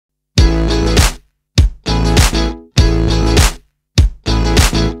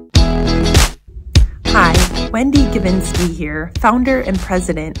Wendy Gavinski here, founder and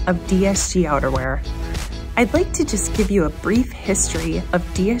president of DSG Outerwear. I'd like to just give you a brief history of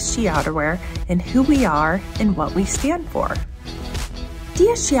DSG Outerwear and who we are and what we stand for.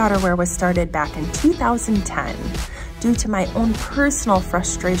 DSG Outerwear was started back in 2010 due to my own personal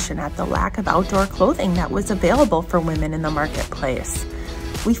frustration at the lack of outdoor clothing that was available for women in the marketplace.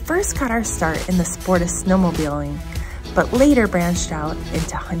 We first got our start in the sport of snowmobiling, but later branched out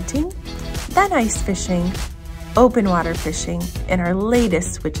into hunting, then ice fishing, open water fishing, and our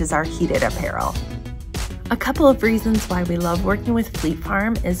latest, which is our heated apparel. A couple of reasons why we love working with Fleet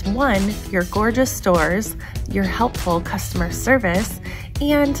Farm is one, your gorgeous stores, your helpful customer service,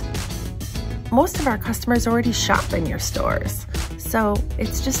 and most of our customers already shop in your stores. So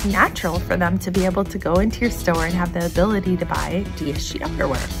it's just natural for them to be able to go into your store and have the ability to buy DSG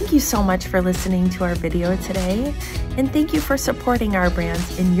Outerwear. Thank you so much for listening to our video today, and thank you for supporting our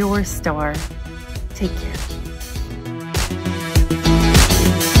brands in your store. Take care.